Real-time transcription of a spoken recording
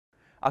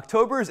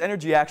October is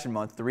Energy Action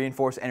Month to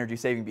reinforce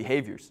energy-saving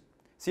behaviors.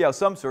 See how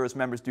some service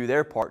members do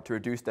their part to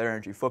reduce their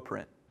energy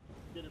footprint.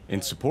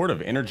 In support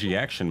of Energy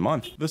Action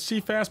Month, the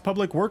CFAS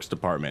Public Works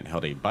Department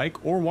held a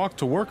bike or walk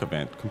to work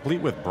event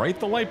complete with Bright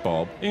the Light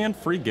Bulb and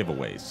free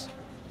giveaways.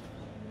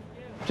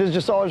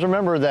 Just always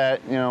remember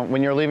that,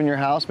 when you're leaving your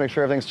house, make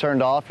sure everything's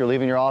turned off. You're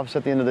leaving your office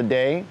at the end of the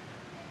day.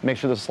 Make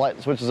sure the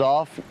light switch is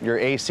off. Your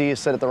AC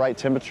is set at the right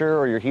temperature,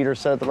 or your heater is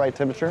set at the right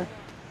temperature.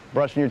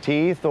 Brushing your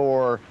teeth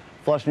or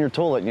flushing your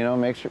toilet,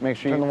 make sure you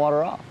turn the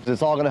water off.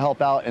 It's all going to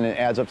help out, and it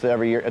adds up to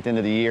every year at the end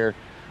of the year.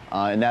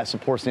 And that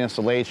supports the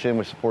installation,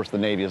 which supports the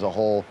Navy as a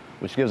whole,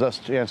 which gives us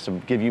a chance to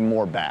give you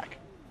more back.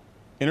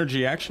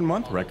 Energy Action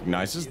Month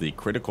recognizes the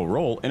critical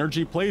role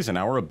energy plays in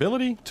our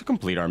ability to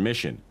complete our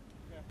mission.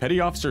 Petty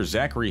Officer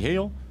Zachary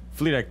Hale,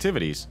 Fleet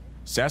Activities,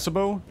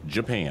 Sasebo,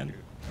 Japan.